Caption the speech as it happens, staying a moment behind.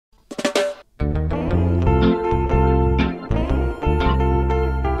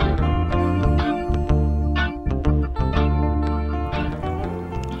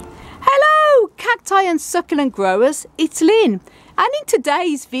and succulent growers, it's Lynn, and in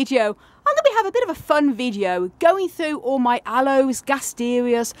today's video I'm going to have a bit of a fun video going through all my aloes,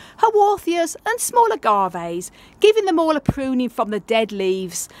 gasterias, haworthias and smaller agaves, giving them all a pruning from the dead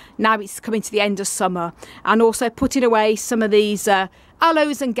leaves now it's coming to the end of summer, and also putting away some of these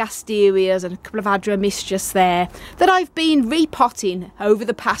aloes and gasterias and a couple of adromistus there that I've been repotting over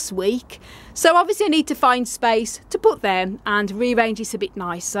the past week. So obviously I need to find space to put them and rearrange this a bit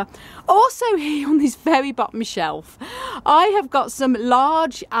nicer. Also here on this very bottom shelf I have got some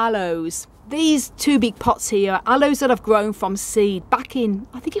large aloes. These two big pots here, aloes that I've grown from seed back in,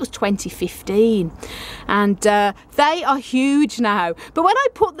 I think it was 2015, and they are huge now. But when I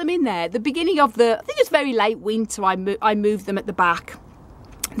put them in there, the beginning of I think it was very late winter, I moved them at the back.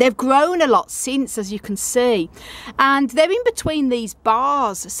 They've grown a lot since, as you can see, and they're in between these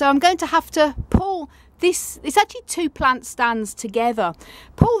bars, so I'm going to have to pull this. It's actually two plant stands together.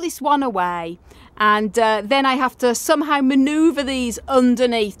 Pull this one away, and then I have to somehow manoeuvre these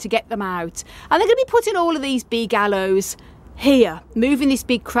underneath to get them out. And they're going to be putting all of these big aloes here, moving this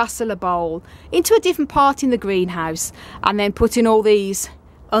big crassula bowl into a different part in the greenhouse, and then putting all these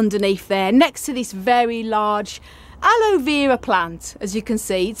underneath there next to this very large aloe vera plant. As you can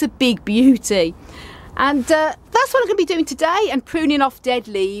see, it's a big beauty, and that's what I'm going to be doing today, and pruning off dead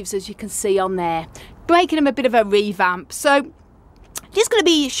leaves, as you can see on there, making them a bit of a revamp. So just going to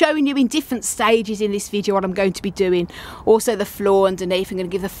be showing you in different stages in this video what I'm going to be doing. Also the floor underneath, I'm going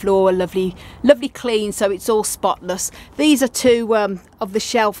to give the floor a lovely clean so it's all spotless. These are two of the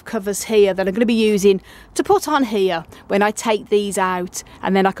shelf covers here that I'm going to be using to put on here when I take these out,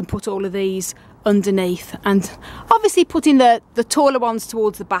 and then I can put all of these underneath, and obviously putting the taller ones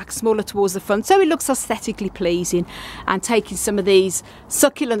towards the back, smaller towards the front, so it looks aesthetically pleasing, and taking some of these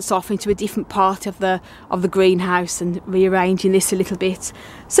succulents off into a different part of the greenhouse and rearranging this a little bit.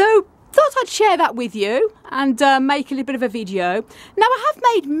 So thought I'd share that with you and make a little bit of a video. Now, I have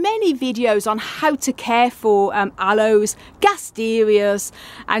made many videos on how to care for aloes, gasterias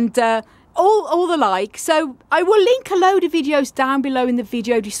and all the like, so I will link a load of videos down below in the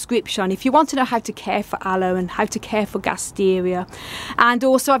video description if you want to know how to care for aloe and how to care for gasteria. And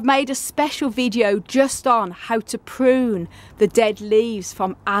also I've made a special video just on how to prune the dead leaves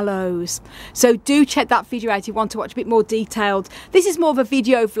from aloes, so do check that video out if you want to watch a bit more detailed. This is more of a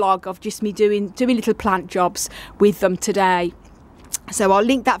video vlog of just me doing little plant jobs with them today, so I'll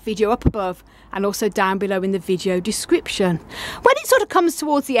link that video up above and also down below in the video description. When it sort of comes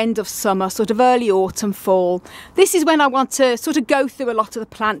towards the end of summer, sort of early autumn, fall, this is when I want to sort of go through a lot of the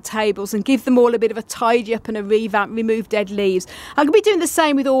plant tables and give them all a bit of a tidy up and a revamp, remove dead leaves. I'm going to be doing the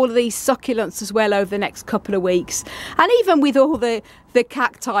same with all of these succulents as well over the next couple of weeks, and even with all the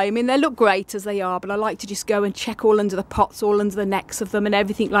cacti. I mean, they look great as they are, but I like to just go and check all under the pots, all under the necks of them and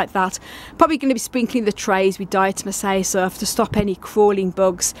everything like that. Probably going to be sprinkling the trays with diatomaceae surf to stop any crawling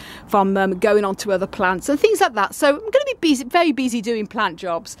bugs from going onto other plants and things like that. So I'm going to be very busy doing plant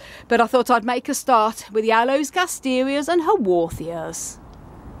jobs, but I thought I'd make a start with the aloes, gasterias and haworthias.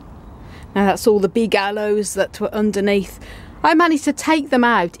 Now that's all the big aloes that were underneath. I managed to take them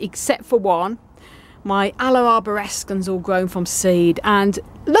out except for one. My Aloe arborescens all grown from seed, and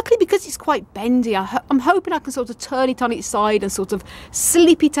luckily because it's quite bendy, I'm hoping I can sort of turn it on its side and sort of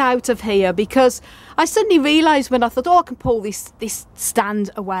slip it out of here, because I suddenly realised when I thought, oh, I can pull this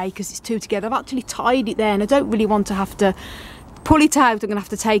stand away because it's two together, I've actually tied it there and I don't really want to have to pull it out. I'm going to have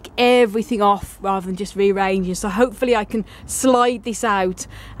to take everything off rather than just rearranging, so hopefully I can slide this out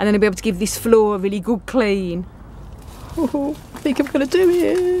and then I'll be able to give this floor a really good clean. Oh, I think I'm going to do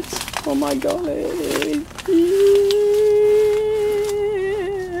it. Oh my god.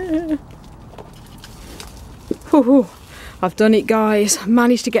 Yeah. Oh, I've done it, guys. I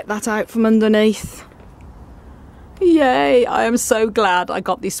managed to get that out from underneath. Yay, I am so glad I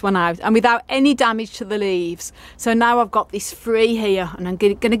got this one out and without any damage to the leaves. So now I've got this free here, and I'm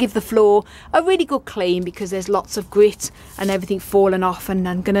going to give the floor a really good clean because there's lots of grit and everything fallen off, and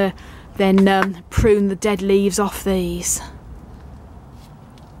I'm going to then prune the dead leaves off these.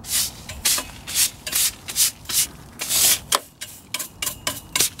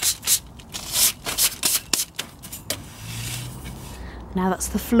 Now that's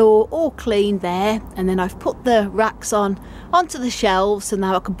the floor all clean there, and then I've put the racks onto the shelves, so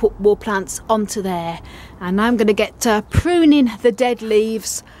now I can put more plants onto there. And now I'm going to get pruning the dead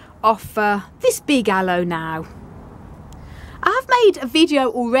leaves off this big aloe now. I've made a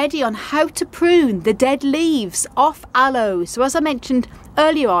video already on how to prune the dead leaves off aloe, so as I mentioned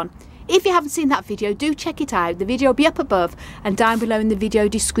earlier on, if you haven't seen that video, do check it out. The video will be up above and down below in the video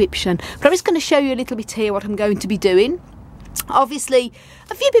description. But I'm just going to show you a little bit here what I'm going to be doing. Obviously,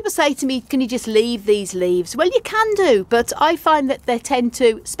 a few people say to me, can you just leave these leaves? Well, you can do, but I find that they tend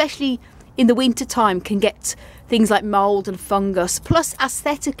to, especially in the winter time, can get things like mould and fungus. Plus,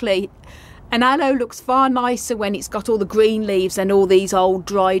 aesthetically, an aloe looks far nicer when it's got all the green leaves and all these old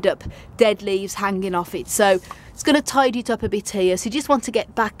dried up dead leaves hanging off it. So it's going to tidy it up a bit here. So you just want to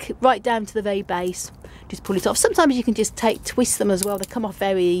get back right down to the very base. Just pull it off. Sometimes you can just twist them as well. They come off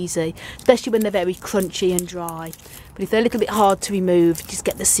very easy, especially when they're very crunchy and dry. But if they're a little bit hard to remove, just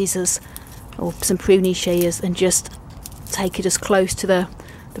get the scissors or some pruning shears and just take it as close to the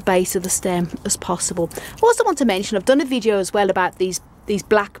base of the stem as possible. I also want to mention, I've done a video as well about these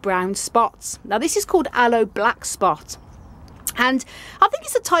black brown spots. Now this is called aloe black spot. And I think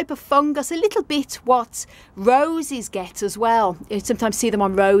it's a type of fungus, a little bit what roses get as well. You sometimes see them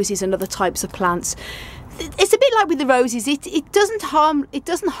on roses and other types of plants. It's a bit like with the roses, it doesn't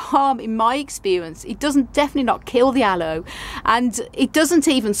harm in my experience. It doesn't definitely not kill the aloe, and it doesn't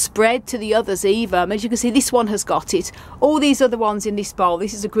even spread to the others either. As you can see, this one has got it. All these other ones in this bowl,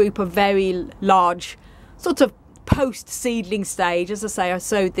 this is a group of very large, sort of post seedling stage. As I say, I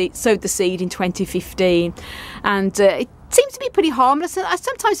sowed the seed in 2015, and it seems to be pretty harmless. I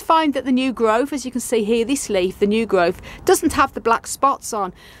sometimes find that the new growth, as you can see here, this leaf, the new growth, doesn't have the black spots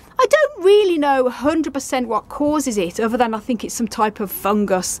on. I don't really know 100% what causes it, other than I think it's some type of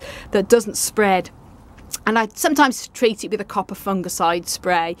fungus that doesn't spread. And I sometimes treat it with a copper fungicide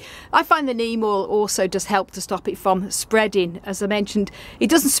spray. I find the neem oil also does help to stop it from spreading. As I mentioned, it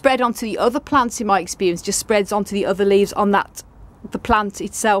doesn't spread onto the other plants in my experience, just spreads onto the other leaves on the plant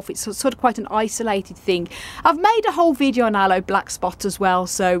itself. It's sort of quite an isolated thing. I've made a whole video on aloe black spot as well,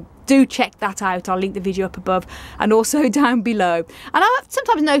 so do check that out. I'll link the video up above and also down below. And I've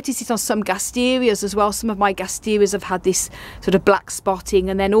sometimes noticed it on some Gasterias as well. Some of my Gasterias have had this sort of black spotting,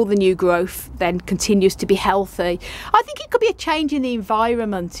 and then all the new growth then continues to be healthy. I think it could be a change in the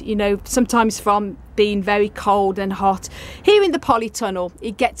environment, you know, sometimes from being very cold and hot. Here in the polytunnel,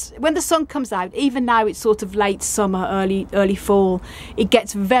 it gets, when the sun comes out, even now it's sort of late summer, early fall, it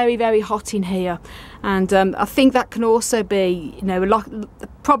gets very, very hot in here. And I think that can also be, you know, a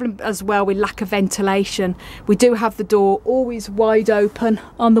problem as well with lack of ventilation. We do have the door always wide open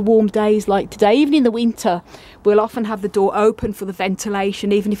on the warm days like today. Even in the winter, we'll often have the door open for the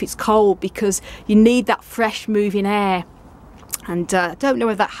ventilation, even if it's cold, because you need that fresh moving air. And I don't know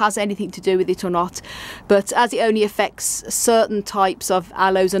if that has anything to do with it or not, but as it only affects certain types of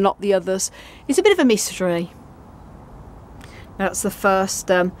aloes and not the others, it's a bit of a mystery. That's the first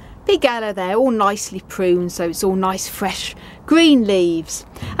big aloe there, all nicely pruned, so it's all nice fresh green leaves.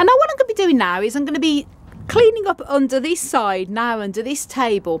 And now what I'm going to be doing now is I'm going to be cleaning up under this side now, under this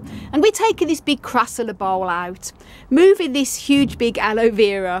table, and we're taking this big crassula bowl out, moving this huge big aloe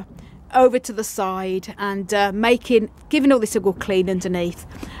vera over to the side, and giving all this a good clean underneath,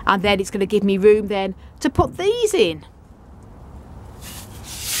 and then it's going to give me room then to put these in.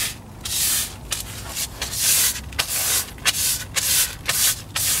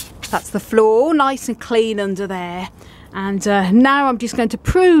 That's the floor, all nice and clean under there. And now I'm just going to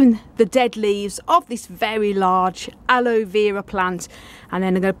prune the dead leaves of this very large aloe vera plant, and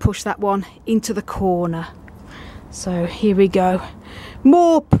then I'm going to push that one into the corner. So here we go,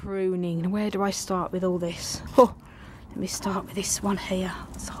 more pruning. Where do I start with all this? Oh, let me start with this one here.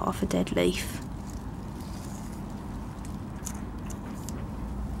 It's half a dead leaf.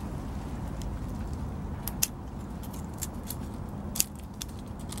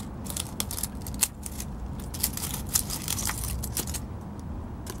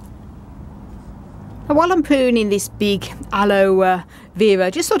 And while I'm pruning this big aloe vera,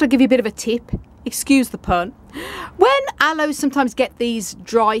 just sort of give you a bit of a tip, excuse the pun. When aloes sometimes get these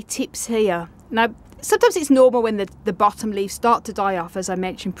dry tips here, now sometimes it's normal when the bottom leaves start to die off, as I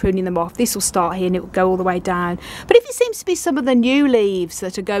mentioned, pruning them off. This will start here and it will go all the way down. But if it seems to be some of the new leaves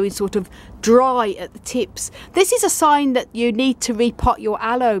that are going sort of dry at the tips, this is a sign that you need to repot your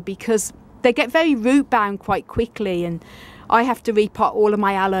aloe, because they get very root bound quite quickly, and I have to repot all of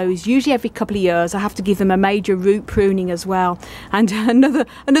my aloes usually every couple of years. I have to give them a major root pruning as well. And another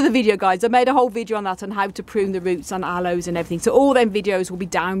video, guys, I made a whole video on that, on how to prune the roots on aloes and everything. So all them videos will be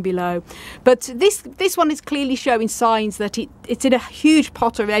down below. But this one is clearly showing signs that it's in a huge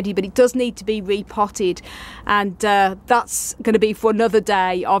pot already, but it does need to be repotted. And that's going to be for another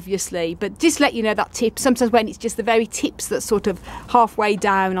day, obviously. But just let you know that tip, sometimes when it's just the very tips that's sort of halfway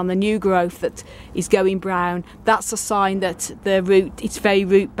down on the new growth that is going brown, that's a sign that it's very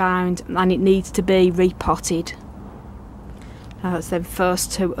root bound and it needs to be repotted. That's them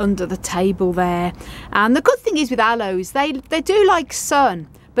first two under the table there. And the good thing is with aloes, they do like sun,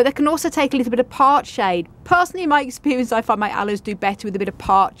 but they can also take a little bit of part shade. Personally, in my experience, I find my aloes do better with a bit of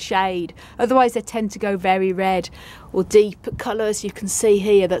part shade. Otherwise, they tend to go very red or deep colours. You can see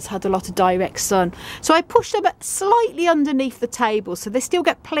here that's had a lot of direct sun. So I push them slightly underneath the table, so they still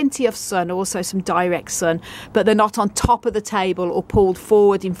get plenty of sun, also some direct sun, but they're not on top of the table or pulled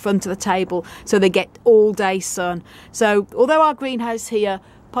forward in front of the table, so they get all day sun. So although our greenhouse here,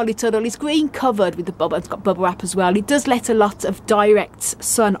 polytunnel, is green covered with the bubble, it's got bubble wrap as well, it does let a lot of direct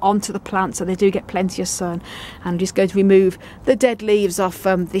sun onto the plant, so they do get plenty of sun. I'm just going to remove the dead leaves off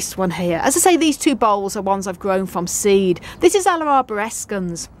this one here. As I say, these two bowls are ones I've grown from seed. This is Aloe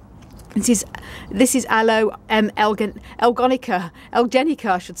arborescens. This is Aloe elgonica,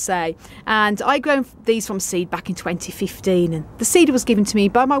 I should say, and I grown these from seed back in 2015, and the seed was given to me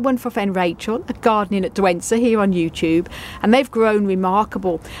by my wonderful friend Rachel at Gardening at Dwenser here on YouTube, and they've grown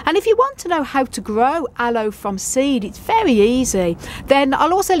remarkable. And if you want to know how to grow aloe from seed, it's very easy. Then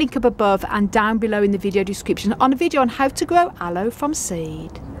I'll also link up above and down below in the video description on a video on how to grow aloe from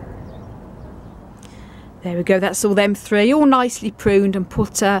seed. There we go, that's all them three, all nicely pruned and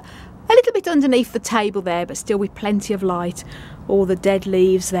put a little bit underneath the table there, but still with plenty of light. All the dead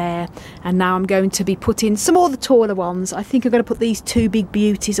leaves there. And now I'm going to be putting some more of the taller ones. I think I'm going to put these two big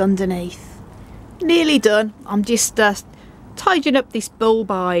beauties underneath. Nearly done. I'm just tidying up this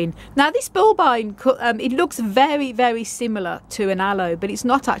bulbine. Now this bulbine, it looks very, very similar to an aloe, but it's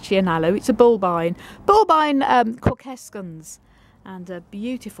not actually an aloe, it's a bulbine. Bulbine caucascens, and a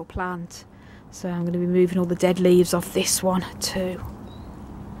beautiful plant. So I'm going to be moving all the dead leaves off this one too.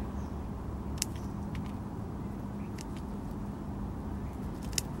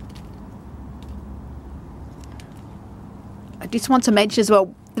 I just want to mention as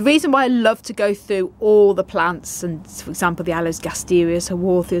well, the reason why I love to go through all the plants, and for example the aloes, gasterias,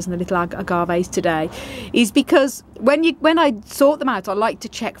 haworthias and the little agaves today, is because when I sort them out, I like to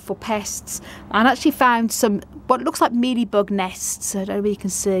check for pests. And I actually found some what looks like mealybug nests. I don't know if you can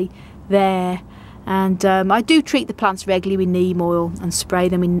see there. And I do treat the plants regularly with neem oil and spray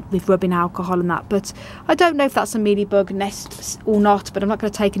them with rubbing alcohol and that, but I don't know if that's a mealybug nest or not, but I'm not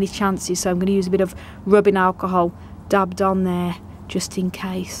going to take any chances, so I'm going to use a bit of rubbing alcohol dabbed on there just in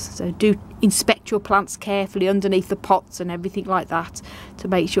case. So do inspect your plants carefully underneath the pots and everything like that to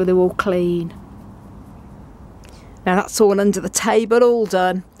make sure they're all clean. Now that's all under the table, all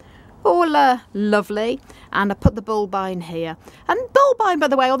done, all lovely. And I put the bulbine here. And bulbine, by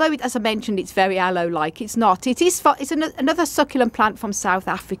the way, although as I mentioned it's very aloe-like, it's not. It's another succulent plant from South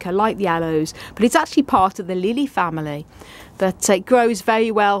Africa, like the aloes, but it's actually part of the lily family. But it grows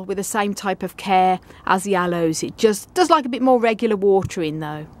very well with the same type of care as the aloes. It just does like a bit more regular watering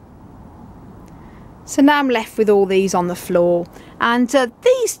though. So now I'm left with all these on the floor, and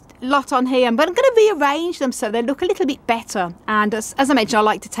these lot on here, but I'm going to rearrange them so they look a little bit better. And as I mentioned, I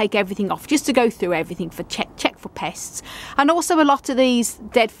like to take everything off just to go through everything for check for pests. And also a lot of these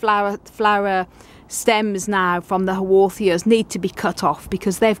dead flower stems now from the Haworthias need to be cut off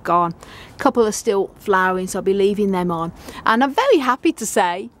because they've gone. A couple are still flowering, so I'll be leaving them on. And I'm very happy to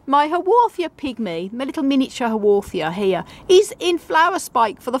say my Haworthia pygmy, my little miniature Haworthia here, is in flower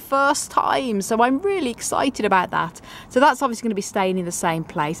spike for the first time, so I'm really excited about that. So that's obviously going to be staying in the same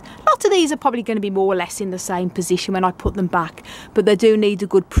place. A lot of these are probably going to be more or less in the same position when I put them back, but they do need a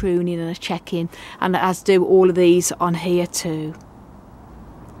good pruning and a check-in, and as do all of these on here too.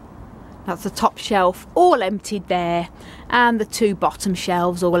 That's the top shelf all emptied there, and the two bottom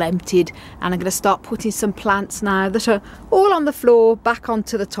shelves all emptied. And I'm going to start putting some plants now that are all on the floor back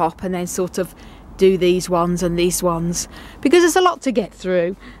onto the top, and then sort of do these ones and these ones because there's a lot to get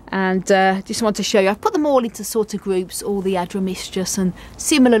through. And just want to show you, I've put them all into sort of groups, all the Adromistus and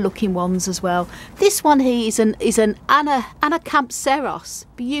similar looking ones as well. This one here is an Anacampseros,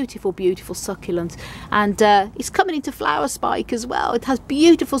 beautiful, beautiful succulent, and it's coming into flower spike as well. It has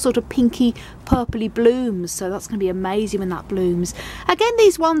beautiful sort of pinky purpley blooms, so that's going to be amazing when that blooms. Again,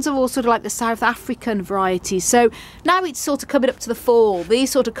 these ones are all sort of like the South African varieties, so now it's sort of coming up to the fall.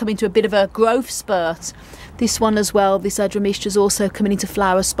 These sort of come into a bit of a growth spurt. This one as well, this Adromistus, is also coming into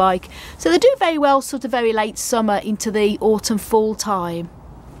flower spike. So they do very well sort of very late summer into the autumn fall time.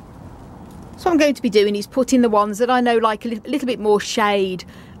 So what I'm going to be doing is putting the ones that I know like a little bit more shade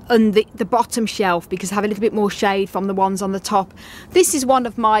on the bottom shelf because I have a little bit more shade from the ones on the top. This is one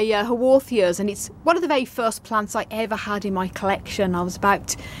of my Haworthias, and it's one of the very first plants I ever had in my collection. I was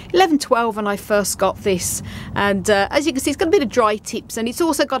about 11, 12 when I first got this, and as you can see, it's got a bit of dry tips, and it's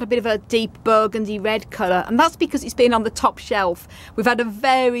also got a bit of a deep burgundy red colour, and that's because it's been on the top shelf. We've had a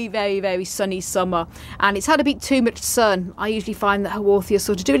very, very, very sunny summer, and it's had a bit too much sun. I usually find that Haworthia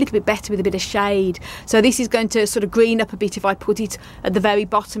sort of do a little bit better with a bit of shade, so this is going to sort of green up a bit if I put it at the very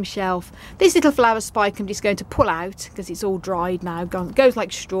bottom shelf. This little flower spike I'm just going to pull out because it's all dried now. Goes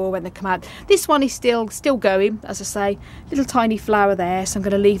like straw when they come out. This one is still going, as I say, little tiny flower there, so I'm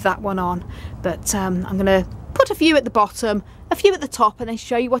going to leave that one on, but I'm going to put a few at the bottom, a few at the top, and then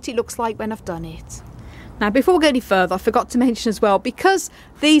show you what it looks like when I've done it. Now, before we go any further, I forgot to mention as well, because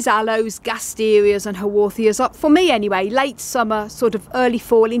these aloes, gasterias and haworthias are, for me anyway, late summer, sort of early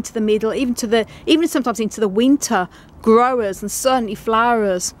fall into the middle, even sometimes into the winter growers and certainly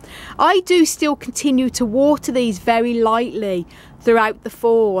flowerers. I do still continue to water these very lightly throughout the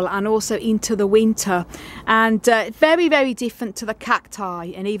fall and also into the winter, and very, very different to the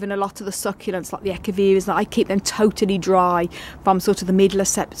cacti and even a lot of the succulents like the echeverias. That I keep them totally dry from sort of the middle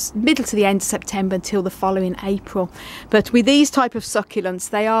to the end of September until the following April. But with these type of succulents,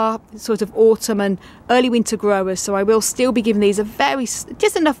 they are sort of autumn and early winter growers, so I will still be giving these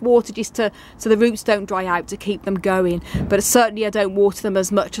just enough water just so the roots don't dry out, to keep them going. But certainly I don't water them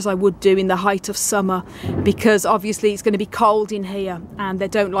as much as I would do in the height of summer, because obviously it's going to be cold in here and they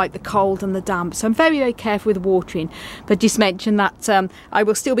don't like the cold and the damp, so I'm very, very careful with watering. But just mention that I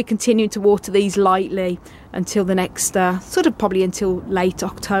will still be continuing to water these lightly until the next sort of probably until late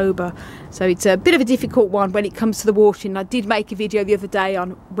October. So it's a bit of a difficult one when it comes to the watering. I did make a video the other day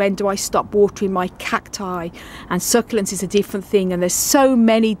on when do I stop watering my cacti, and succulents is a different thing, and there's so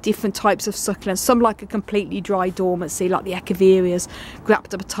many different types of succulents. Some like a completely dry dormancy like the echeverias,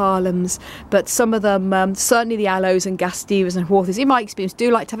 graptopetalums, but some of them, certainly the aloes and gasterias and haworthias, in my experience, do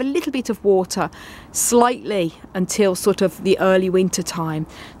like to have a little bit of water slightly until sort of the early winter time.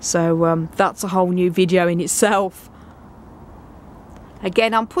 So that's a whole new video in itself.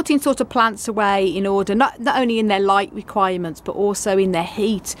 Again, I'm putting sort of plants away in order, not only in their light requirements, but also in their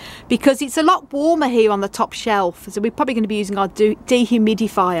heat, because it's a lot warmer here on the top shelf. So we're probably going to be using our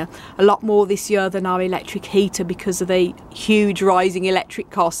dehumidifier a lot more this year than our electric heater because of the huge rising electric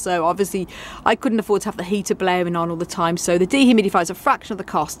costs. So obviously I couldn't afford to have the heater blaring on all the time. So the dehumidifier is a fraction of the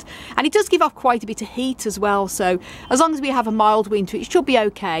cost, and it does give off quite a bit of heat as well. So as long as we have a mild winter, it should be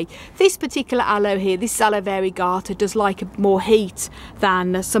okay. This particular aloe here, this Aloe variegata, does like more heat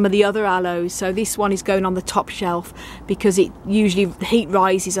than some of the other aloes, so this one is going on the top shelf because it usually, the heat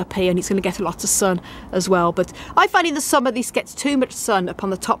rises up here and it's going to get a lot of sun as well. But I find in the summer this gets too much sun up on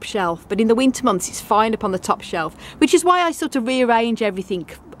the top shelf, but in the winter months it's fine up on the top shelf, which is why I sort of rearrange everything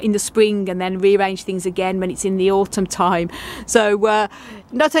in the spring and then rearrange things again when it's in the autumn time. So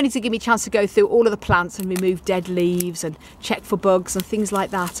not only to give me a chance to go through all of the plants and remove dead leaves and check for bugs and things like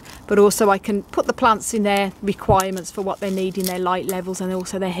that, but also I can put the plants in their requirements for what they need in their light levels and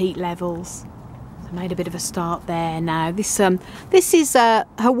also their heat levels. So I made a bit of a start there. Now this is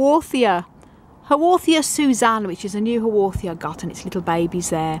Haworthia Suzanne, which is a new Haworthia I got, and its little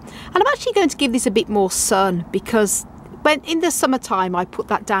babies there. And I'm actually going to give this a bit more sun, because when in the summertime I put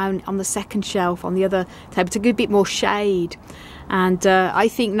that down on the second shelf on the other table to give a bit more shade, and I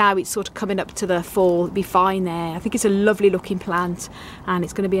think now it's sort of coming up to the fall, it'll be fine there. I think it's a lovely looking plant, and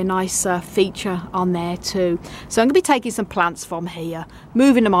it's going to be a nice feature on there too. So I'm going to be taking some plants from here,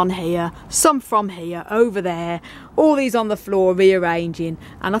 moving them on here, some from here over there, all these on the floor, rearranging.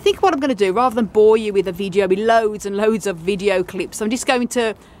 And I think what I'm going to do, rather than bore you with a video with loads and loads of video clips, I'm just going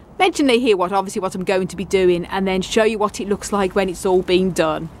to mention here what I'm going to be doing, and then show you what it looks like when it's all been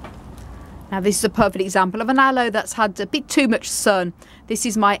done. Now this is a perfect example of an aloe that's had a bit too much sun. This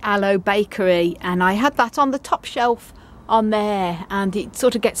is my aloe bakery, and I had that on the top shelf on there, and it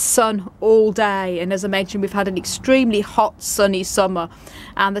sort of gets sun all day. And as I mentioned, we've had an extremely hot sunny summer,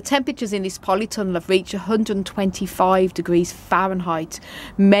 and the temperatures in this polytunnel have reached 125 degrees Fahrenheit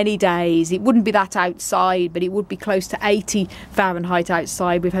many days. It wouldn't be that outside, but it would be close to 80 Fahrenheit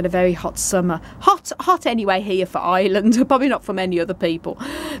outside. We've had a very hot summer. Hot anyway here for Ireland, probably not for many other people,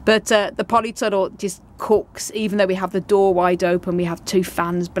 but the polytunnel just cooks. Even though we have the door wide open, we have two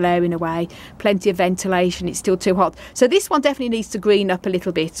fans blaring away, plenty of ventilation, it's still too hot. So this one definitely needs to green up a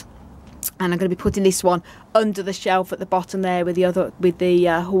little bit, and I'm going to be putting this one under the shelf at the bottom there with the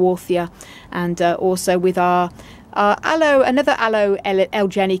Haworthia, and also with our aloe, another aloe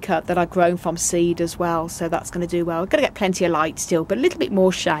elgenica that I've grown from seed as well. So that's going to do well. We're going to get plenty of light still, but a little bit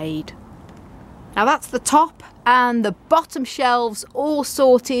more shade. Now that's the top and the bottom shelves all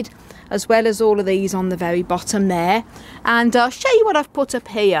sorted, as well as all of these on the very bottom there. And I'll show you what I've put up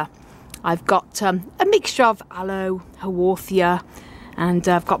here. I've got a mixture of Aloe, Haworthia, and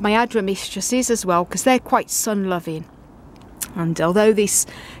I've got my Adramistruses as well, because they're quite sun loving. And although this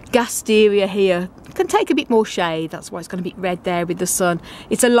Gasteria here can take a bit more shade, that's why it's going to be red there with the sun.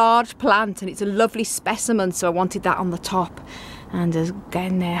 It's a large plant and it's a lovely specimen, so I wanted that on the top. And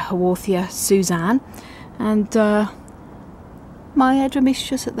again there, Haworthia Suzanne, and my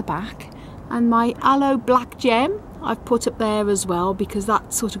Adramistris at the back, and my Aloe Black Gem I've put up there as well, because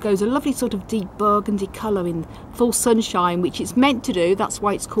that sort of goes a lovely sort of deep burgundy colour in full sunshine, which it's meant to do. That's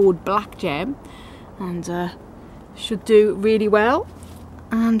why it's called Black Gem, and should do really well.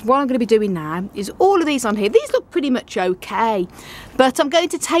 And what I'm going to be doing now is all of these on here. These look pretty much okay, but I'm going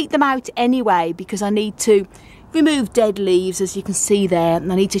to take them out anyway, because I need to remove dead leaves, as you can see there,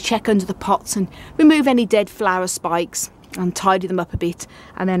 and I need to check under the pots and remove any dead flower spikes and tidy them up a bit.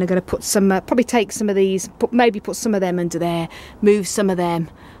 And then I'm going to put some, probably take some of these, maybe put some of them under there, move some of them,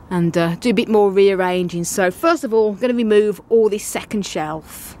 and do a bit more rearranging. So first of all, I'm going to remove all this second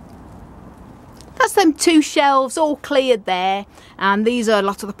shelf. That's them 2 shelves all cleared there, and these are a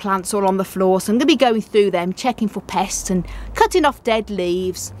lot of the plants all on the floor, so I'm going to be going through them, checking for pests and cutting off dead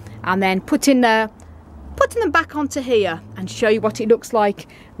leaves, and then putting them back onto here and show you what it looks like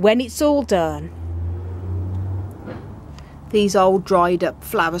when it's all done. These old dried up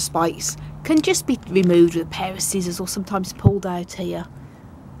flower spikes can just be removed with a pair of scissors, or sometimes pulled out here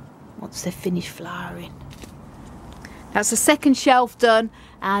once they've finished flowering. That's the second shelf done,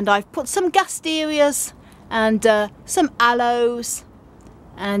 and I've put some Gasterias and some Aloes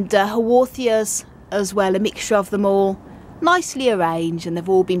and Haworthias as well, a mixture of them all, nicely arranged, and they've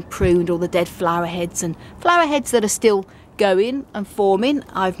all been pruned, all the dead flower heads and flower heads that are still going and forming.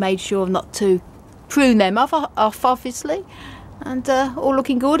 I've made sure not to prune them off obviously, and all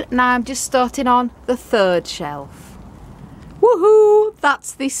looking good. Now I'm just starting on the third shelf. Woohoo!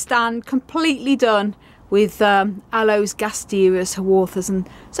 That's this stand completely done with Aloes, Gasterias, Haworthias and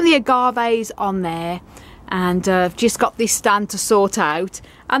some of the agaves on there, and I've just got this stand to sort out,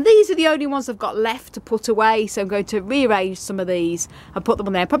 and these are the only ones I've got left to put away, so I'm going to rearrange some of these and put them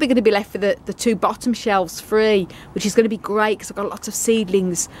on there. I'm probably going to be left with the 2 bottom shelves free, which is going to be great, because I've got lots of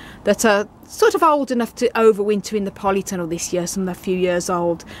seedlings that are sort of old enough to overwinter in the polytunnel this year, some are a few years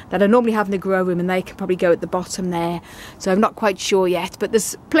old, that I normally have in the grow room, and they can probably go at the bottom there. So I'm not quite sure yet, but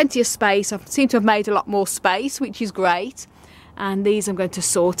there's plenty of space. I seem to have made a lot more space, which is great. And these I'm going to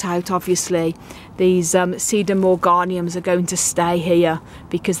sort out, obviously. These Cedar Morganiums are going to stay here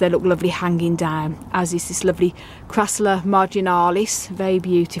because they look lovely hanging down, as is this lovely Crassula marginalis, very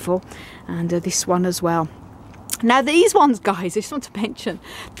beautiful, and this one as well. Now these ones, guys, I just want to mention,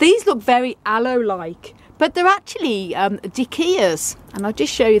 these look very aloe-like, but they're actually Dicheas, and I'll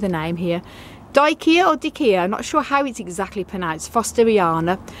just show you the name here. Dikea or Dikea, I'm not sure how it's exactly pronounced,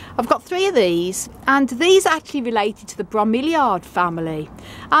 Fosteriana. I've got 3 of these, and these are actually related to the bromeliad family,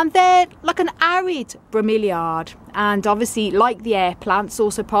 and they're like an arid bromeliad, and obviously like the air plants,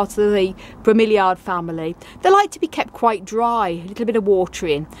 also part of the bromeliad family. They like to be kept quite dry, a little bit of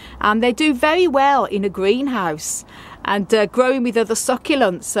watering, and they do very well in a greenhouse and growing with other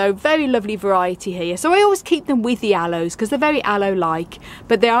succulents, so very lovely variety here. So I always keep them with the aloes because they're very aloe-like,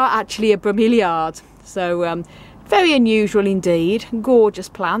 but they are actually a bromeliad, so very unusual indeed. Gorgeous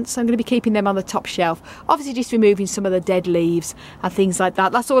plants. I'm going to be keeping them on the top shelf, obviously just removing some of the dead leaves and things like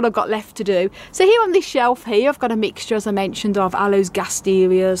that. That's all I've got left to do. So here on this shelf here, I've got a mixture, as I mentioned, of Aloes,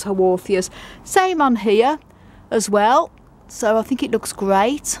 Gasterias, Haworthias, same on here as well, so I think it looks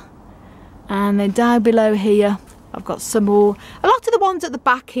great. And then down below here I've got some more. A lot of the ones at the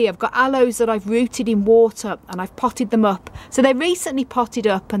back here, I've got aloes that I've rooted in water and I've potted them up. So they're recently potted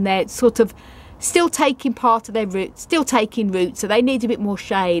up and they're sort of still taking part of their roots, still taking root, so they need a bit more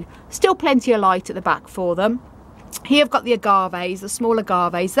shade. Still plenty of light at the back for them. Here I've got the agaves, the small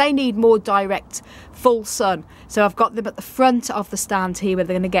agaves. They need more direct full sun, so I've got them at the front of the stand here where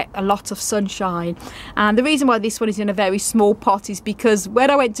they're going to get a lot of sunshine. And the reason why this one is in a very small pot is because when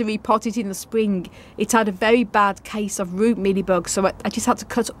I went to repot it in the spring, it had a very bad case of root mealybugs, so I just had to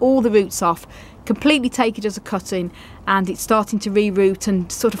cut all the roots off, completely take it as a cutting, and it's starting to re-root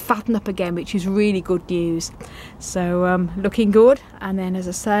and sort of fatten up again, which is really good news. So looking good. And then, as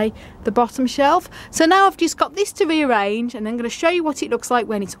I say, the bottom shelf. So now I've just got this to rearrange, and I'm going to show you what it looks like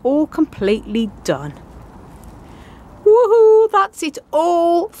when it's all completely done. Woohoo! That's it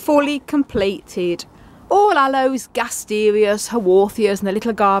all fully completed. all aloes, gasterias, haworthias and the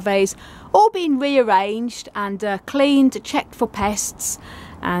little agaves all being rearranged and cleaned, checked for pests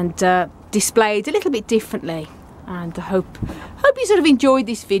and displayed a little bit differently. And I hope you sort of enjoyed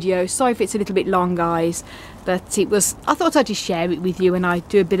this video. Sorry if it's a little bit long, guys, but I thought I'd just share it with you, and I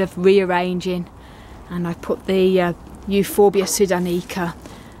do a bit of rearranging. And I put the Euphorbia sudanica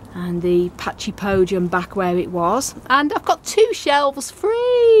and the Pachypodium back where it was, and I've got 2 shelves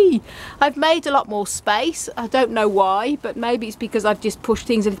free. I've made a lot more space. I don't know why, but maybe it's because I've just pushed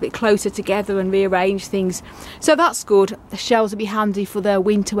things a little bit closer together and rearranged things, so that's good. The shelves will be handy for the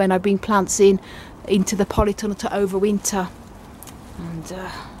winter when I bring plants into the polytunnel to overwinter. And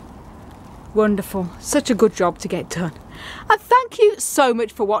wonderful, such a good job to get done. And thank you so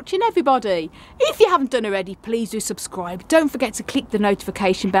much for watching, everybody. If you haven't done already, please do subscribe. Don't forget to click the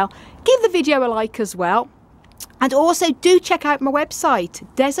notification bell. Give the video a like as well. And also do check out my website,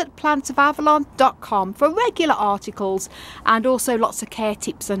 desertplantsofavalon.com, for regular articles and also lots of care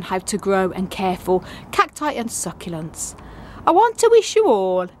tips on how to grow and care for cacti and succulents. I want to wish you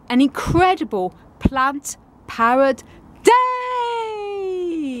all an incredible plant-powered